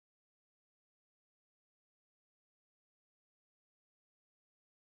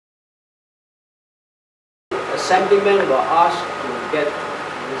assemblymen were asked to get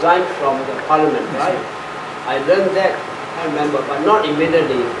resigned from the parliament, right? I learned that, I remember, but not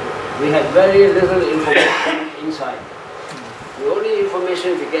immediately. We had very little information inside. The only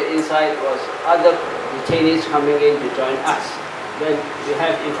information we get inside was other detainees coming in to join us. Then we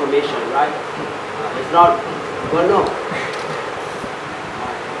have information, right? If not, we won't know.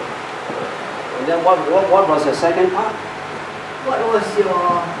 And then what was the second part? What was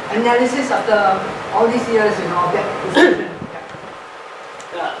your analysis after all these years, of that decision?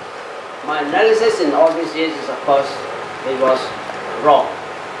 Yeah. My analysis in all these years is, of course, it was wrong.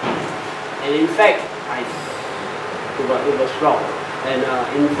 And in fact, it was wrong. And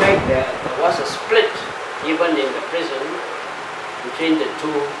in fact, there was a split, even in the prison, between the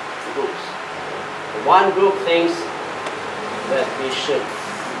two groups. One group thinks that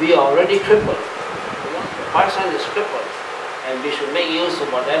we are already crippled. Barisan is crippled, and we should make use of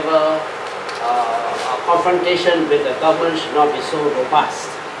whatever confrontation with the government should not be so robust.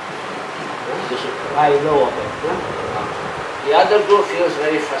 We should lie low of it. The other group feels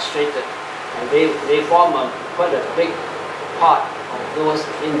very frustrated, and they form quite a big part of those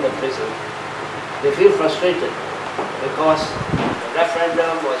in the prison. They feel frustrated because the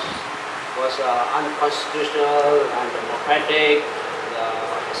referendum was unconstitutional, undemocratic. The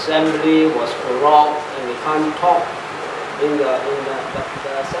assembly was prorogued, and we can't talk.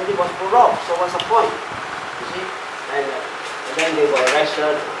 The assembly was prorogued, so what's the point? You see? And then they were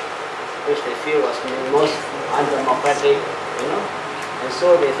arrested, which they feel was most undemocratic, And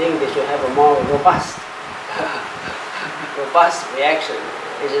so they think they should have a more robust reaction.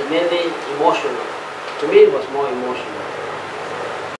 It is mainly emotional. To me, it was more emotional.